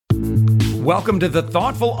Welcome to the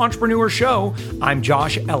Thoughtful Entrepreneur Show. I'm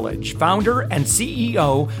Josh Elledge, founder and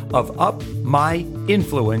CEO of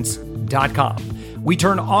UpMyInfluence.com. We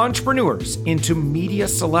turn entrepreneurs into media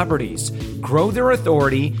celebrities, grow their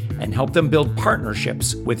authority, and help them build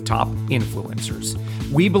partnerships with top influencers.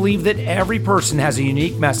 We believe that every person has a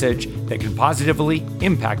unique message that can positively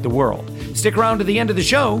impact the world. Stick around to the end of the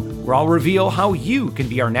show, where I'll reveal how you can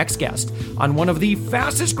be our next guest on one of the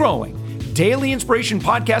fastest growing daily inspiration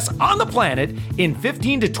podcasts on the planet in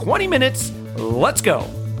 15 to 20 minutes. Let's go.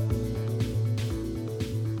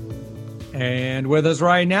 And with us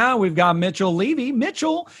right now, we've got Mitchell Levy.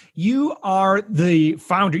 Mitchell, you are the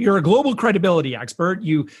founder. You're a global credibility expert.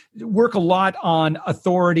 You work a lot on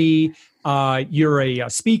authority. You're a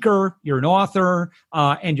speaker, you're an author,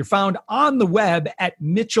 and you're found on the web at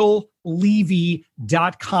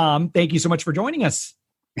mitchellevy.com. Thank you so much for joining us.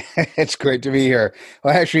 It's great to be here.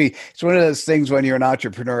 Well, actually, it's one of those things when you're an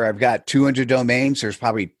entrepreneur. I've got 200 domains. There's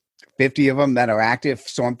probably 50 of them that are active.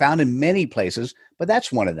 So I'm found in many places, but that's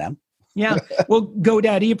one of them. Yeah. Well,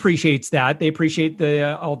 GoDaddy appreciates that. They appreciate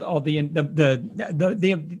the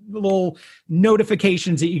little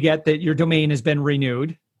notifications that you get that your domain has been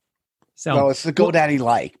renewed. So, well, it's the GoDaddy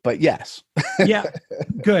like, but yes. Yeah.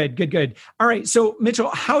 Good. All right. So Mitchell,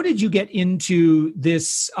 how did you get into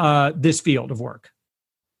this field of work?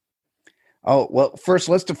 Oh, well, first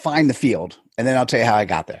let's define the field and then I'll tell you how I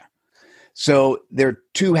got there. So there are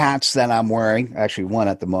two hats that I'm wearing, actually one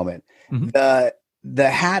at the moment. Mm-hmm. The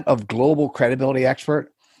hat of global credibility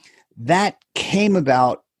expert, that came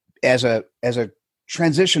about as a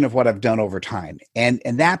transition of what I've done over time. And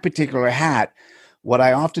that particular hat, what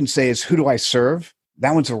I often say is, who do I serve?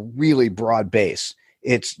 That one's a really broad base.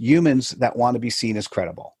 It's humans that want to be seen as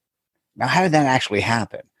credible. Now, how did that actually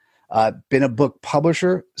happen? Been a book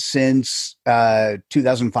publisher since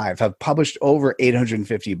 2005. I've published over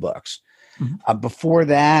 850 books. Mm-hmm. Before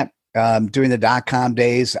that, during the dot-com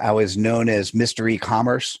days, I was known as Mr.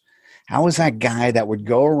 E-commerce. I was that guy that would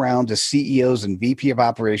go around to CEOs and VP of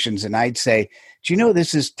operations, and I'd say, do you know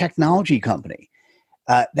this is technology company?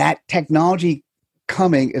 That technology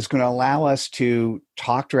coming is going to allow us to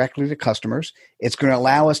talk directly to customers. It's going to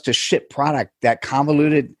allow us to ship product. That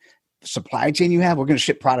convoluted supply chain you have, we're going to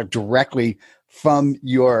ship product directly from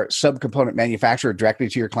your subcomponent manufacturer directly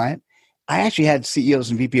to your client. I actually had CEOs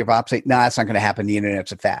and VP of Ops say, no, that's not going to happen. The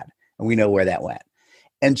internet's a fad. And we know where that went.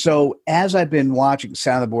 And so as I've been watching,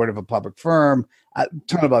 sat on the board of a public firm, a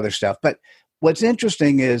ton of other stuff. But what's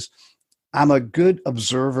interesting is I'm a good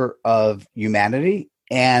observer of humanity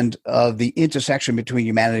and of the intersection between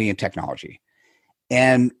humanity and technology.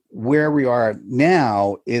 And where we are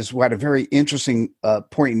now is we're at a very interesting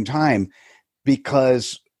point in time,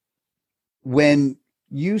 because when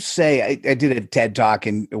you say, I did a TED Talk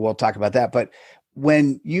and we'll talk about that, but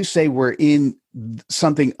when you say we're in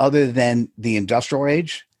something other than the industrial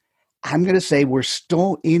age, I'm going to say we're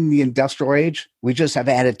still in the industrial age. We just have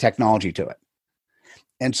added technology to it.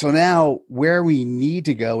 And so now where we need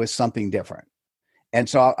to go is something different. And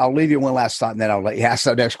so I'll leave you one last thought, and then I'll let you ask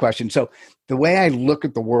the next question. So the way I look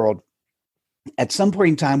at the world, at some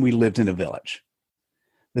point in time, we lived in a village.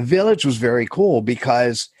 The village was very cool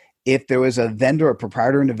because if there was a vendor or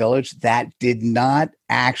proprietor in the village that did not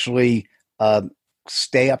actually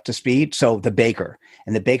stay up to speed, so the baker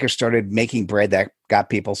started making bread that got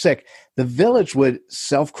people sick, the village would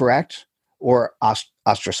self-correct or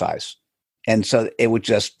ostracize. And so it would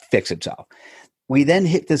just fix itself. We then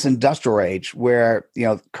hit this industrial age where,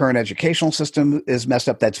 current educational system is messed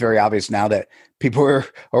up. That's very obvious now that people are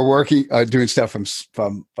working, doing stuff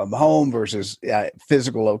from home versus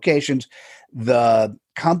physical locations. The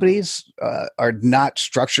companies are not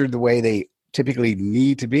structured the way they typically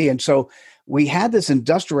need to be. And so we had this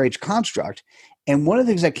industrial age construct. And one of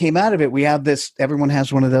the things that came out of it, we have this, everyone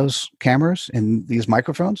has one of those cameras and these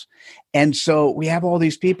microphones. And so we have all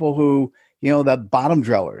these people who, the bottom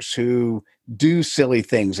drillers who do silly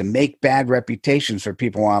things and make bad reputations for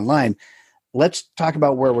people online. Let's talk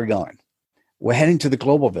about where we're going. We're heading to the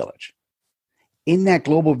global village. In that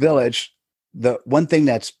global village, the one thing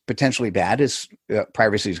that's potentially bad is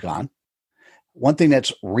privacy is gone. One thing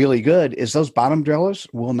that's really good is those bottom drillers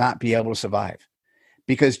will not be able to survive,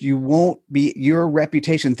 because your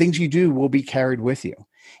reputation, things you do will be carried with you.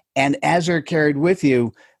 And as they're carried with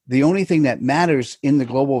you, the only thing that matters in the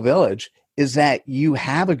global village is that you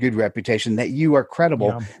have a good reputation, that you are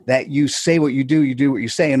credible, that you say what you do what you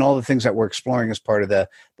say, and all the things that we're exploring as part of the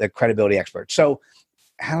credibility expert. So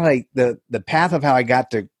the path of how I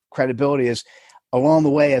got to credibility is along the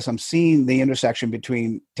way, as I'm seeing the intersection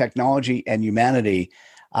between technology and humanity,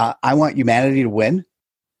 I want humanity to win,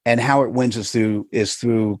 and how it wins is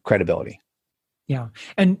through credibility. Yeah.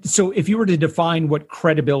 And so if you were to define what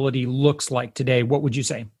credibility looks like today, what would you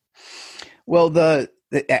say? Well,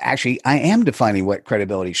 actually, I am defining what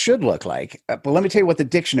credibility should look like. But let me tell you what the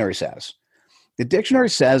dictionary says. The dictionary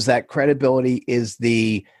says that credibility is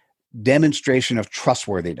the demonstration of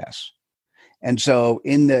trustworthiness. And so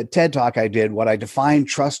in the TED Talk I did, what I defined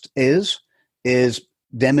trust is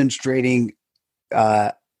demonstrating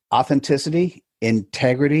authenticity,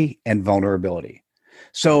 integrity, and vulnerability.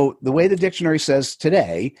 So the way the dictionary says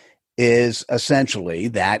today is essentially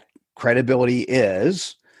that credibility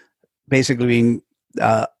is basically being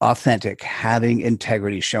authentic, having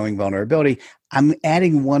integrity, showing vulnerability. I'm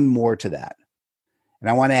adding one more to that, and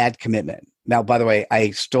I want to add commitment. Now, by the way,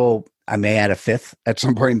 I may add a fifth at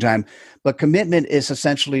some point in time, but commitment is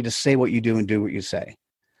essentially to say what you do and do what you say.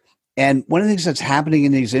 And one of the things that's happening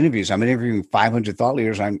in these interviews, I'm interviewing 500 thought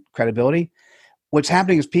leaders on credibility. What's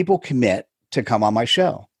happening is people commit to come on my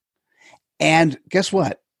show. And guess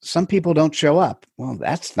what? Some people don't show up. Well,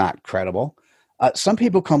 that's not credible. Some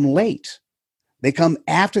people come late. They come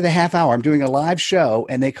after the half hour. I'm doing a live show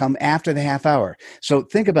and they come after the half hour. So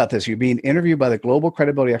think about this. You're being interviewed by the global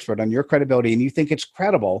credibility expert on your credibility, and you think it's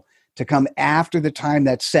credible to come after the time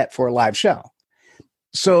that's set for a live show.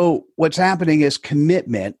 So what's happening is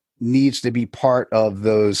commitment needs to be part of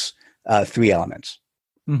those three elements.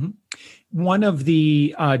 Mm-hmm. One of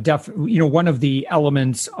the one of the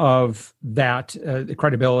elements of that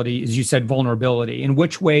credibility is, you said, vulnerability. In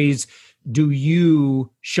which ways do you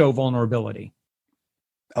show vulnerability?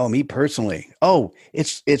 Oh, me personally. Oh,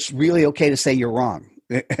 it's really okay to say you're wrong.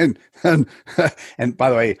 And by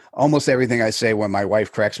the way, almost everything I say when my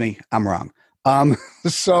wife corrects me, I'm wrong.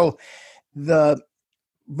 So the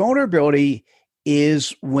vulnerability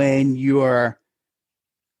is when you're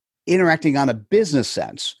interacting on a business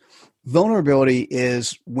sense. Vulnerability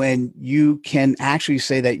is when you can actually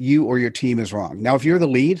say that you or your team is wrong. Now, if you're the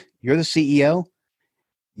lead, you're the CEO,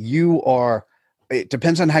 it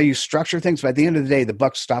depends on how you structure things, but at the end of the day, the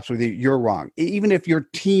buck stops with you. You're wrong. Even if your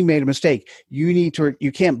team made a mistake, you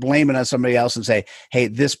can't blame it on somebody else and say, hey,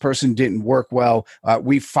 this person didn't work well.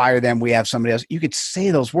 We fire them. We have somebody else. You could say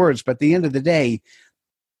those words, but at the end of the day,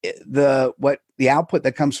 the output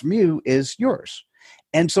that comes from you is yours.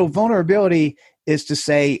 And so vulnerability is to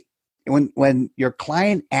say, when your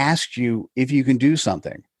client asks you if you can do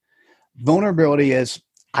something, vulnerability is,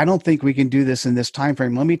 I don't think we can do this in this time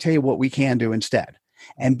frame. Let me tell you what we can do instead.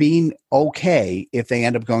 And being okay if they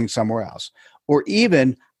end up going somewhere else. Or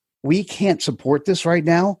even, we can't support this right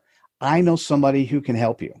now. I know somebody who can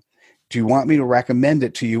help you. Do you want me to recommend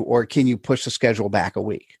it to you, or can you push the schedule back a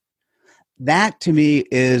week? That to me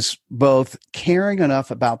is both caring enough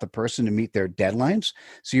about the person to meet their deadlines.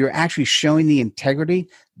 So you're actually showing the integrity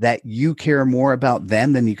that you care more about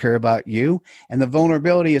them than you care about you. And the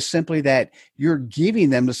vulnerability is simply that you're giving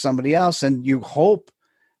them to somebody else, and you hope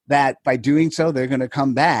that by doing so, they're going to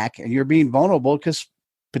come back, and you're being vulnerable because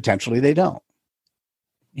potentially they don't.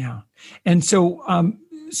 Yeah. And so,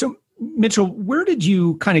 Mitchell, where did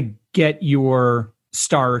you kind of get your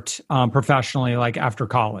start professionally, like after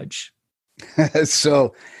college?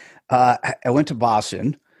 So I went to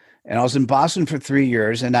Boston, and I was in Boston for 3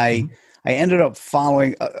 years, and I ended up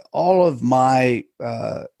following all of my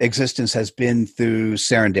existence has been through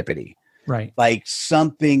serendipity. Right. Like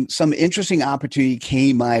some interesting opportunity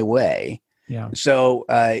came my way. Yeah. So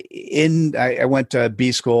I went to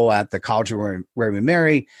B school at the college where we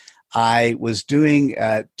marry. I was doing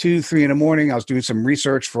 2-3 in the morning. I was doing some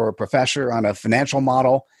research for a professor on a financial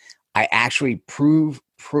model. I actually proved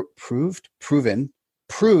that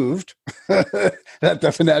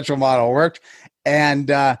the financial model worked, and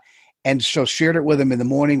so shared it with him in the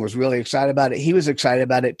morning. Was really excited about it. He was excited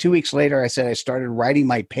about it. 2 weeks later, I said I started writing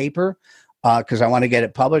my paper because I want to get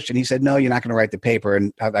it published, and he said, "No, you're not going to write the paper."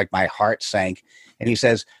 And like my heart sank. And he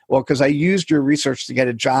says, "Well, because I used your research to get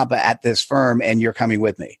a job at this firm, and you're coming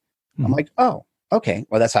with me." Mm-hmm. I'm like, "Oh, okay."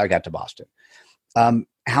 Well, that's how I got to Boston.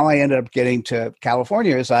 How I ended up getting to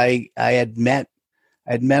California is I had met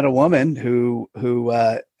a woman who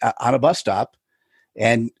on a bus stop,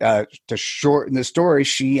 and to shorten the story,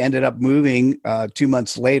 she ended up moving 2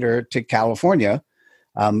 months later to California,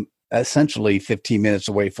 essentially 15 minutes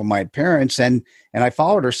away from my parents, and I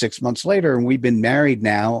followed her 6 months later, and we've been married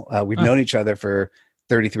now. We've known each other for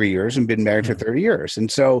 33 years and been married for 30 years.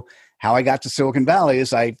 And so how I got to Silicon Valley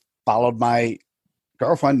is I followed my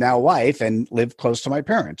girlfriend, now wife, and lived close to my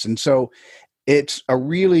parents. And so it's a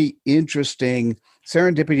really interesting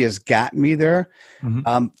serendipity has gotten me there.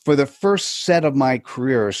 Mm-hmm. For the first set of my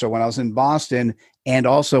career. So when I was in Boston, and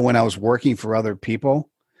also when I was working for other people,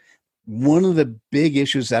 one of the big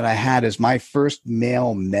issues that I had is my first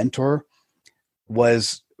male mentor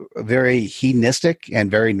was very hedonistic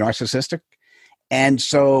and very narcissistic. And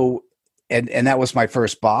so, and that was my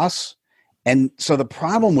first boss. And so the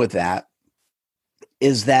problem with that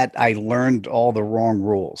is that I learned all the wrong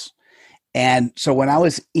rules. And so when I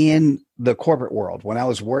was in the corporate world, when I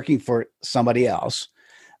was working for somebody else,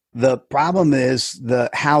 the problem is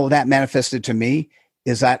how that manifested to me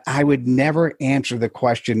is that I would never answer the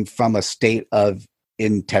question from a state of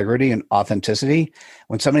integrity and authenticity.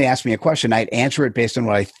 When somebody asked me a question, I'd answer it based on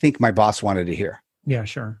what I think my boss wanted to hear. Yeah,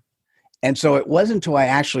 sure. And so it wasn't until I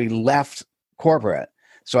actually left corporate.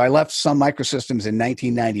 So I left Sun Microsystems in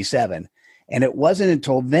 1997. And it wasn't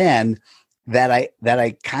until then that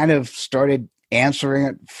I kind of started answering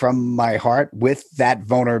it from my heart with that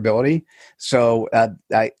vulnerability. So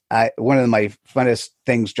one of my funnest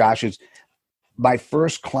things, Josh, is my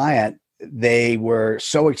first client. They were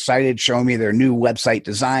so excited, showing me their new website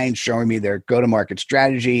design, showing me their go-to-market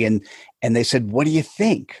strategy, and they said, "What do you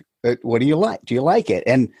think? What do you like? Do you like it?"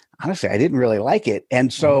 And honestly, I didn't really like it,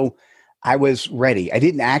 and so I was ready. I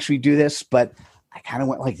didn't actually do this, but I kind of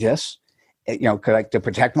went like this, to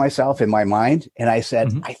protect myself in my mind, and I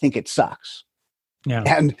said, "I think it sucks."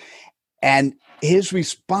 Yeah, and his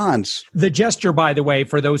response. The gesture, by the way,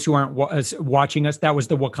 for those who aren't watching us, that was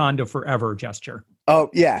the Wakanda Forever gesture. Oh,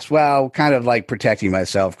 yes. Well, kind of like protecting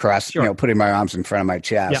myself, putting my arms in front of my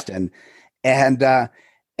chest. Yep.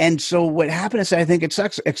 And so what happened is I think it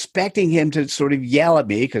sucks, expecting him to sort of yell at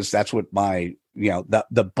me, because that's what my,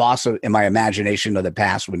 the boss in my imagination of the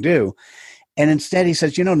past would do. And instead he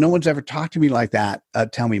says, no one's ever talked to me like that.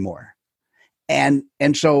 Tell me more. And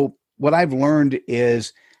so what I've learned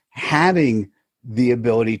is having the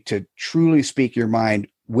ability to truly speak your mind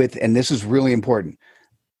with, and this is really important,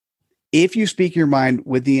 if you speak your mind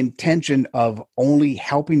with the intention of only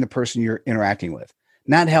helping the person you're interacting with,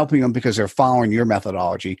 not helping them because they're following your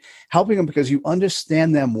methodology, helping them because you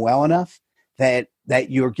understand them well enough that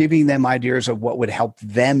you're giving them ideas of what would help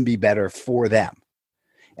them be better for them.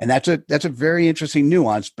 And that's a very interesting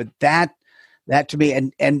nuance, but that to me,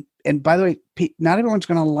 and by the way, Pete, not everyone's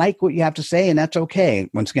going to like what you have to say, and that's okay.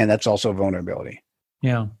 Once again, that's also vulnerability.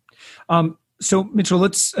 Yeah. So Mitchell,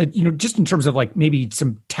 let's, just in terms of like maybe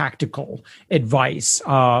some tactical advice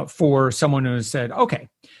for someone who has said, okay,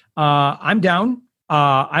 I'm down.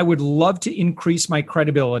 I would love to increase my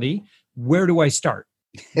credibility. Where do I start?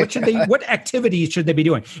 What activities should they be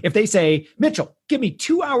doing? If they say, Mitchell, give me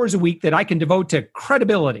 2 hours a week that I can devote to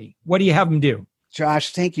credibility, what do you have them do?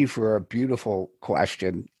 Josh, thank you for a beautiful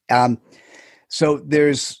question. So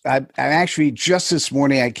I actually just this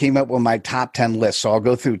morning, I came up with my top 10 list. So I'll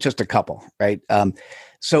go through just a couple, right?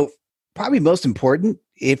 So probably most important,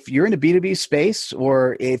 if you're in a B2B space,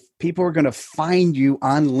 or if people are going to find you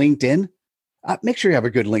on LinkedIn, make sure you have a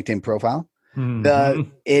good LinkedIn profile. Mm-hmm.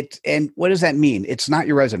 And what does that mean? It's not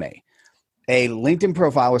your resume. A LinkedIn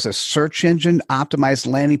profile is a search engine optimized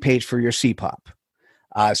landing page for your CPOP.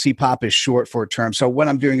 CPOP is short for a term. So what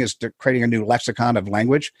I'm doing is creating a new lexicon of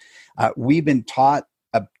language. We've been taught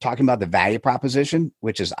talking about the value proposition,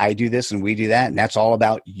 which is I do this and we do that. And that's all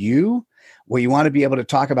about you. What you want to be able to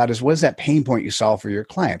talk about is, what is that pain point you solve for your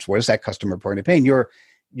clients? What is that customer point of pain?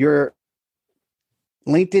 Your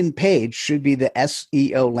LinkedIn page should be the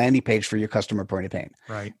SEO landing page for your customer point of pain.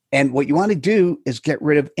 Right. And what you want to do is get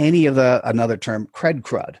rid of any of another term, crud.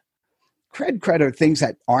 Crud are things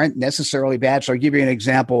that aren't necessarily bad. So I'll give you an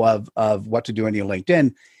example of what to do in your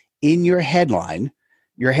LinkedIn. In your headline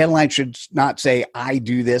should not say, I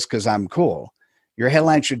do this because I'm cool. Your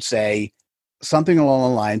headline should say something along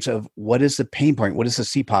the lines of, what is the pain point? What is the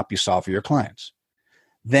CPOP you solve for your clients?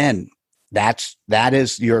 Then that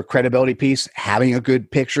is your credibility piece, having a good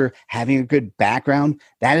picture, having a good background.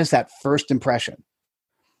 That is that first impression.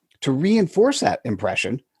 To reinforce that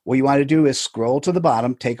impression, what you want to do is scroll to the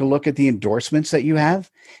bottom, take a look at the endorsements that you have,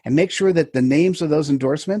 and make sure that the names of those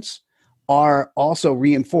endorsements are also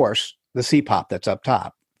reinforce the CPOP that's up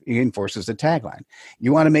top. It reinforces the tagline.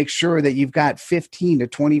 You want to make sure that you've got 15 to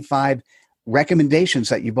 25 recommendations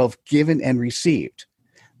that you've both given and received.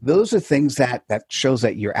 Those are things that shows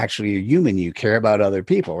that you're actually a human. You care about other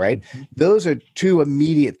people, right? Mm-hmm. Those are two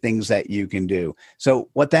immediate things that you can do. So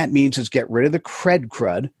what that means is get rid of the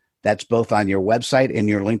crud. That's both on your website and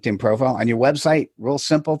your LinkedIn profile. On your website, real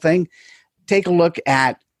simple thing, take a look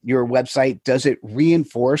at your website. Does it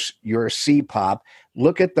reinforce your CPOP?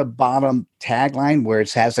 Look at the bottom tagline where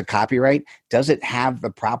it has the copyright. Does it have the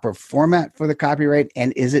proper format for the copyright?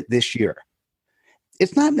 And is it this year?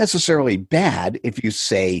 It's not necessarily bad if you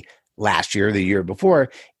say last year, the year before.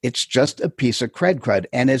 It's just a piece of crud.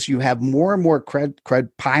 And as you have more and more crud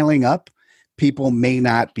piling up, people may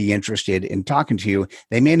not be interested in talking to you.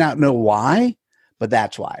 They may not know why, but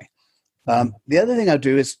that's why. The other thing I'll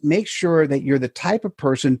do is make sure that you're the type of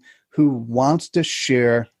person who wants to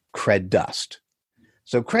share cred dust.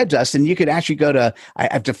 So cred dust, and you could actually go to,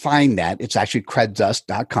 I've defined that. It's actually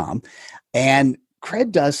creddust.com. And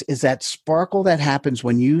cred dust is that sparkle that happens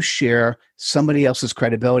when you share somebody else's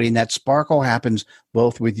credibility. And that sparkle happens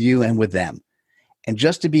both with you and with them. And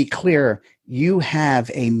just to be clear, you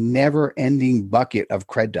have a never-ending bucket of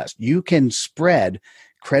cred dust. You can spread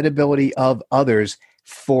credibility of others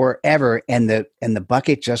forever, and the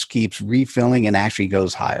bucket just keeps refilling and actually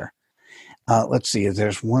goes higher. Let's see if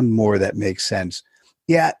there's one more that makes sense.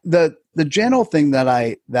 Yeah, the general thing that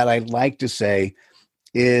I like to say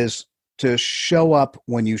is to show up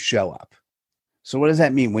when you show up. So what does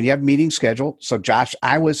that mean? When you have meetings scheduled. So Josh,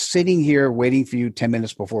 I was sitting here waiting for you 10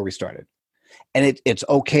 minutes before we started. And it's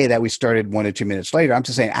okay that we started 1 or 2 minutes later. I'm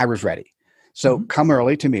just saying I was ready. So come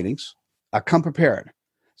early to meetings, come prepared.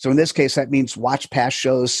 So in this case, that means watch past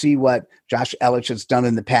shows, see what Josh Ellich has done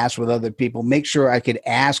in the past with other people, make sure I could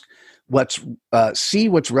ask see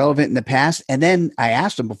what's relevant in the past. And then I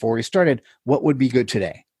asked him before we started, what would be good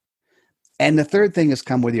today? And the third thing is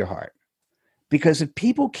come with your heart. Because if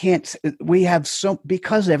people can't,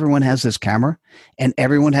 because everyone has this camera and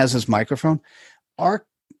everyone has this microphone, our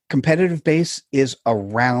competitive base is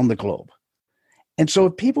around the globe. And so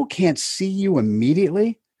if people can't see you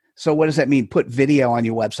immediately, so what does that mean? Put video on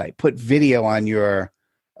your website, put video on your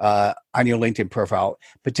LinkedIn profile,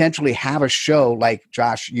 potentially have a show like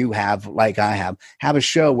Josh, you have, like I have a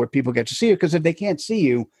show where people get to see you. Because if they can't see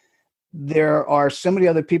you, there are so many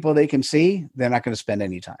other people they can see, they're not going to spend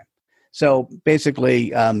any time. So basically,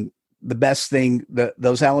 the best thing,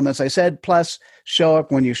 those elements I said, plus show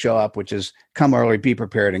up when you show up, which is come early, be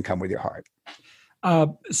prepared, and come with your heart.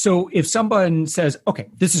 So if someone says, okay,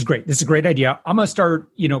 this is great. This is a great idea. I'm going to start,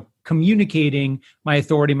 communicating my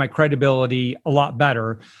authority, my credibility a lot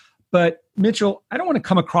better. But Mitchell, I don't want to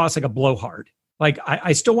come across like a blowhard. Like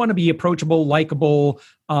I still want to be approachable, likable,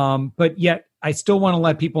 but yet I still want to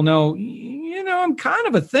let people know, I'm kind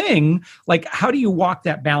of a thing. Like, how do you walk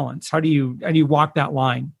that balance? How do you walk that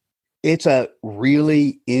line? It's a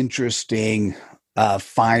really interesting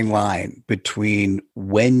fine line between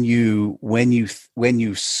when you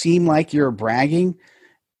seem like you're bragging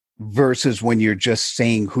versus when you're just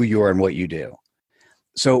saying who you are and what you do.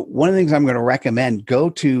 So one of the things I'm going to recommend,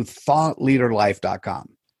 go to thoughtleaderlife.com.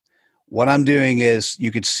 What I'm doing is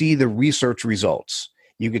you could see the research results.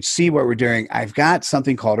 You could see what we're doing. I've got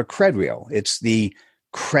something called a cred reel. It's the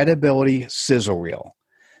credibility sizzle reel.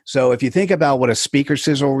 So if you think about what a speaker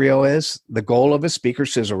sizzle reel is, the goal of a speaker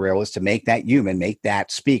sizzle reel is to make that human, make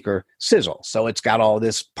that speaker sizzle. So it's got all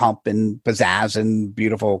this pump and pizzazz and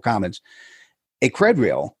beautiful comments. A cred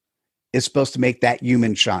reel is supposed to make that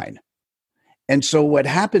human shine. And so what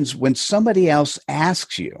happens when somebody else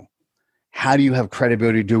asks you, how do you have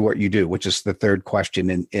credibility to do what you do, which is the third question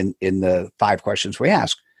in the 5 questions we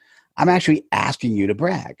ask, I'm actually asking you to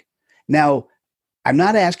brag. Now, I'm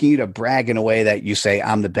not asking you to brag in a way that you say,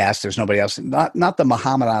 I'm the best, there's nobody else, not the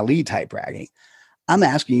Muhammad Ali type bragging. I'm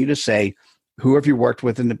asking you to say, who have you worked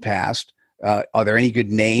with in the past? Are there any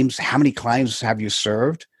good names? How many clients have you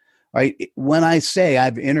served? Right? When I say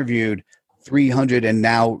I've interviewed 300 and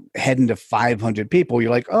now heading to 500 people, you're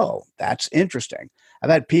like, oh, that's interesting. I've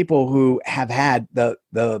had people who have had the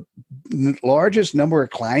largest number of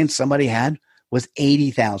clients somebody had was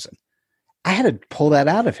 80,000. I had to pull that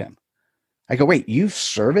out of him. I go, wait, you've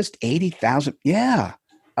serviced 80,000? Yeah.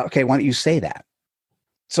 Okay, why don't you say that?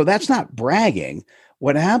 So that's not bragging.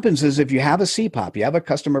 What happens is if you have a CPOP, you have a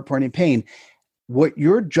customer point pain, what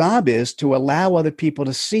your job is to allow other people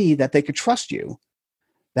to see that they could trust you,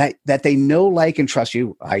 that they know, like, and trust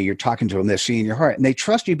you. You're talking to them, they're seeing your heart, and they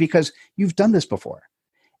trust you because you've done this before.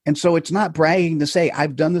 And so it's not bragging to say,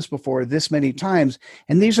 I've done this before this many times,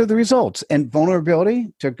 and these are the results. And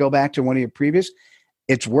vulnerability, to go back to one of your previous,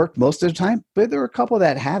 it's worked most of the time, but there are a couple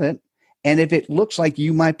that haven't. And if it looks like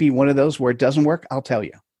you might be one of those where it doesn't work, I'll tell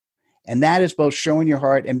you. And that is both showing your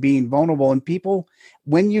heart and being vulnerable. And people,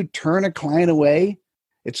 when you turn a client away,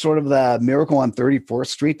 it's sort of the Miracle on 34th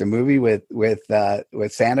Street, the movie with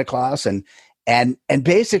Santa Claus. And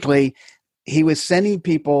basically, he was sending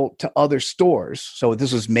people to other stores. So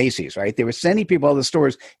this was Macy's, right? They were sending people to other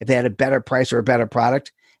stores if they had a better price or a better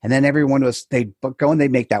product. And then they'd go and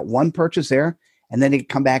they'd make that one purchase there. And then they'd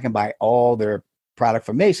come back and buy all their product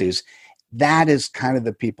from Macy's. That is kind of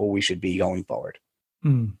the people we should be going forward.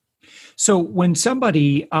 So when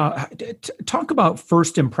somebody talk about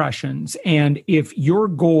first impressions, and if your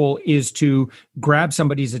goal is to grab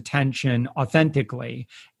somebody's attention authentically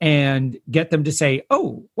and get them to say,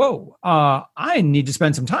 "Oh, whoa, I need to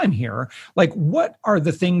spend some time here," like what are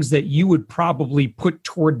the things that you would probably put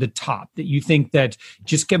toward the top that you think that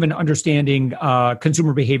just given understanding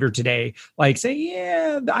consumer behavior today, like say,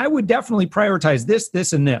 yeah, I would definitely prioritize this,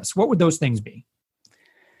 this, and this. What would those things be?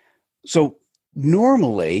 So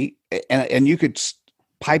normally, and you could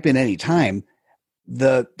pipe in any time,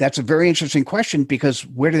 that's a very interesting question, because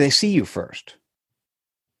where do they see you first?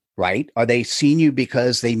 Right? Are they seeing you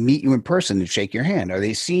because they meet you in person and shake your hand? Are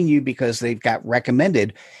they seeing you because they've got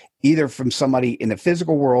recommended either from somebody in the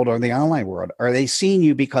physical world or the online world? Are they seeing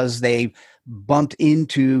you because they bumped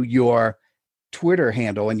into your Twitter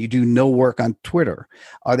handle and you do no work on Twitter?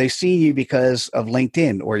 Are they seeing you because of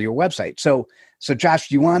LinkedIn or your website? So Josh,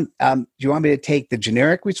 do you want me to take the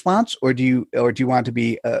generic response, or do you want to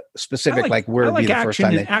be specific, like where would be the first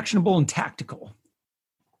time? Actionable and tactical.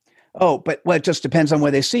 Oh, but it just depends on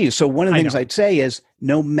where they see you. So one of the things I'd say is,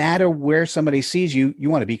 no matter where somebody sees you, you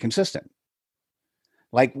want to be consistent.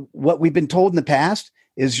 Like what we've been told in the past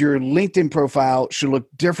is your LinkedIn profile should look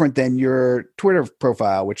different than your Twitter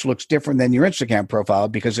profile, which looks different than your Instagram profile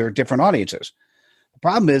because there are different audiences. The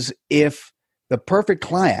problem is, if the perfect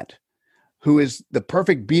client, who is the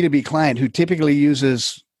perfect B2B client who typically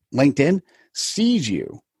uses LinkedIn, sees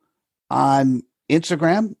you on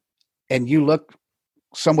Instagram and you look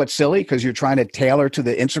somewhat silly because you're trying to tailor to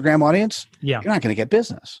the Instagram audience, you're not going to get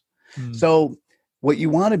business. So what you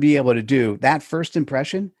want to be able to do, that first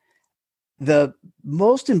impression, the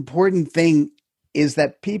most important thing is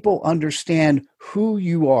that people understand who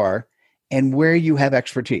you are and where you have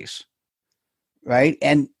expertise, right?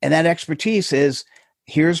 And that expertise is,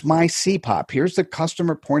 here's my CPOP. Here's the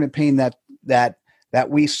customer point of pain that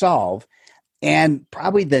we solve. And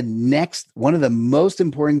probably the next, one of the most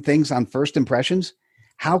important things on first impressions,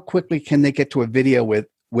 how quickly can they get to a video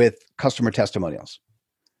with customer testimonials,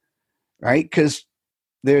 right? Because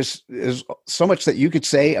there's so much that you could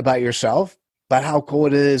say about yourself, but how cool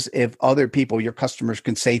it is if other people, your customers,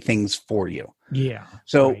 can say things for you. Yeah.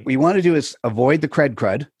 So what we want to do is avoid the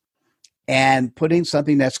crud. And putting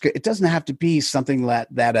something that's good. It doesn't have to be something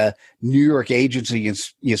that a New York agency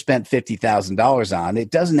you spent $50,000 on.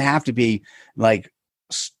 It doesn't have to be like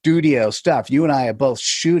studio stuff. You and I are both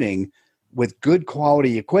shooting with good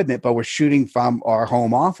quality equipment, but we're shooting from our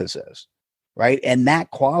home offices, right? And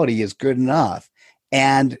that quality is good enough.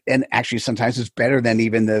 And actually sometimes it's better than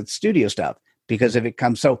even the studio stuff, because if it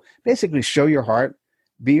comes, so basically show your heart,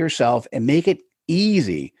 be yourself, and make it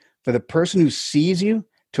easy for the person who sees you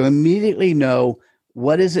to immediately know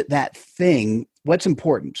what is it, that thing, what's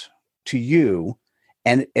important to you,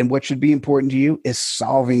 and what should be important to you is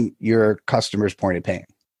solving your customer's point of pain.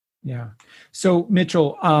 Yeah. So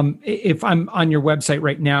Mitchell, if I'm on your website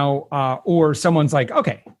right now, or someone's like,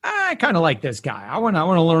 okay, I kind of like this guy, I want to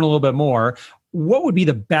learn a little bit more, what would be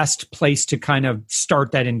the best place to kind of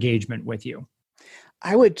start that engagement with you?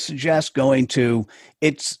 I would suggest going to,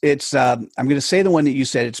 I'm going to say the one that you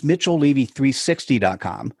said, it's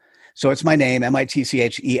mitchelllevy360.com. So it's my name,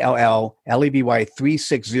 MITCHELLLEVY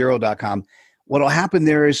 360.com. What'll happen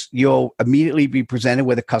there is you'll immediately be presented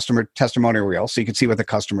with a customer testimonial reel, so you can see what the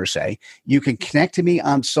customers say. You can connect to me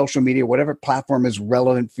on social media, whatever platform is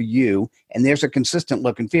relevant for you, and there's a consistent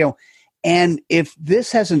look and feel. And if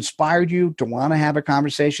this has inspired you to want to have a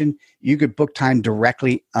conversation, you could book time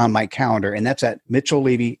directly on my calendar, and that's at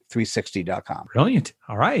mitchelllevy360.com. Brilliant.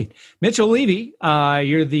 All right. Mitchell Levy,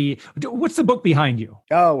 what's the book behind you?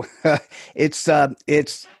 Oh, I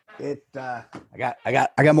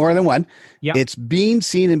got more than one. Yeah. It's Being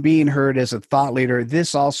Seen and Being Heard as a Thought Leader.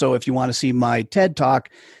 This also, if you want to see my TED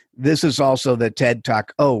Talk, this is also the TED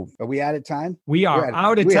Talk. Oh, are we out of time? We are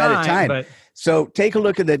out of time. But so take a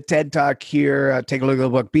look at the TED Talk here. Take a look at the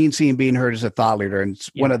book, Being Seen, Being Heard as a Thought Leader. And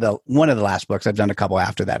it's one of the last books. I've done a couple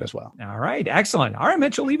after that as well. All right. Excellent. All right,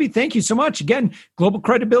 Mitchell Levy, thank you so much. Again, global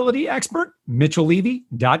credibility expert,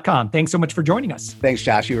 mitchelllevy.com. Thanks so much for joining us. Thanks,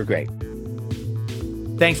 Josh. You were great.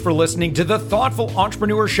 Thanks for listening to the Thoughtful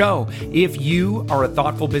Entrepreneur Show. If you are a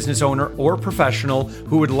thoughtful business owner or professional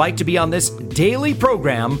who would like to be on this daily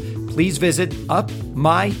program, please visit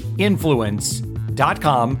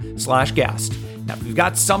upmyinfluence.com/guest. Now, if you've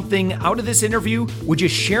got something out of this interview, would you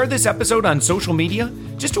share this episode on social media?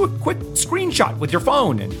 Just do a quick screenshot with your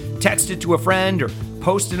phone and text it to a friend or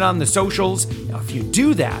post it on the socials. Now, if you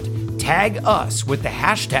do that, tag us with the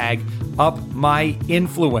hashtag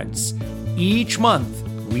UpMyInfluence. Each month,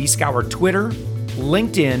 we scour Twitter,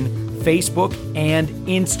 LinkedIn, Facebook, and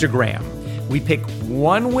Instagram. We pick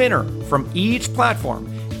one winner from each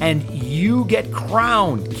platform, and you get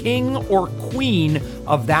crowned king or queen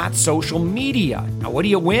of that social media. Now, what do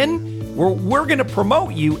you win? We're going to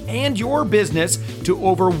promote you and your business to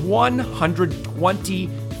over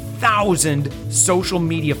 120,000 social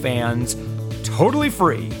media fans, totally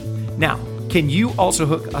free. Now, can you also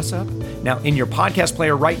hook us up? Now, in your podcast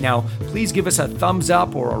player right now, please give us a thumbs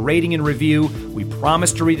up or a rating and review. We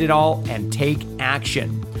promise to read it all and take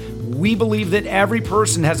action. We believe that every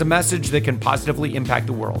person has a message that can positively impact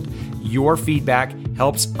the world. Your feedback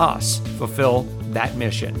helps us fulfill that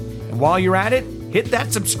mission. And while you're at it, hit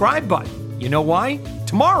that subscribe button. You know why?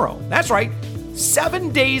 Tomorrow, that's right,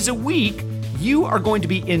 7 days a week, you are going to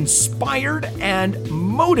be inspired and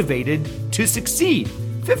motivated to succeed.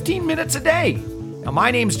 15 minutes a day. Now,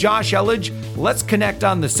 my name's Josh Elledge. Let's connect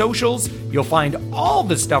on the socials. You'll find all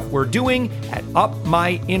the stuff we're doing at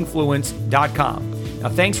upmyinfluence.com. Now,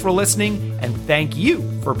 thanks for listening, and thank you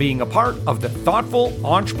for being a part of the Thoughtful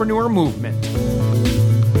Entrepreneur Movement.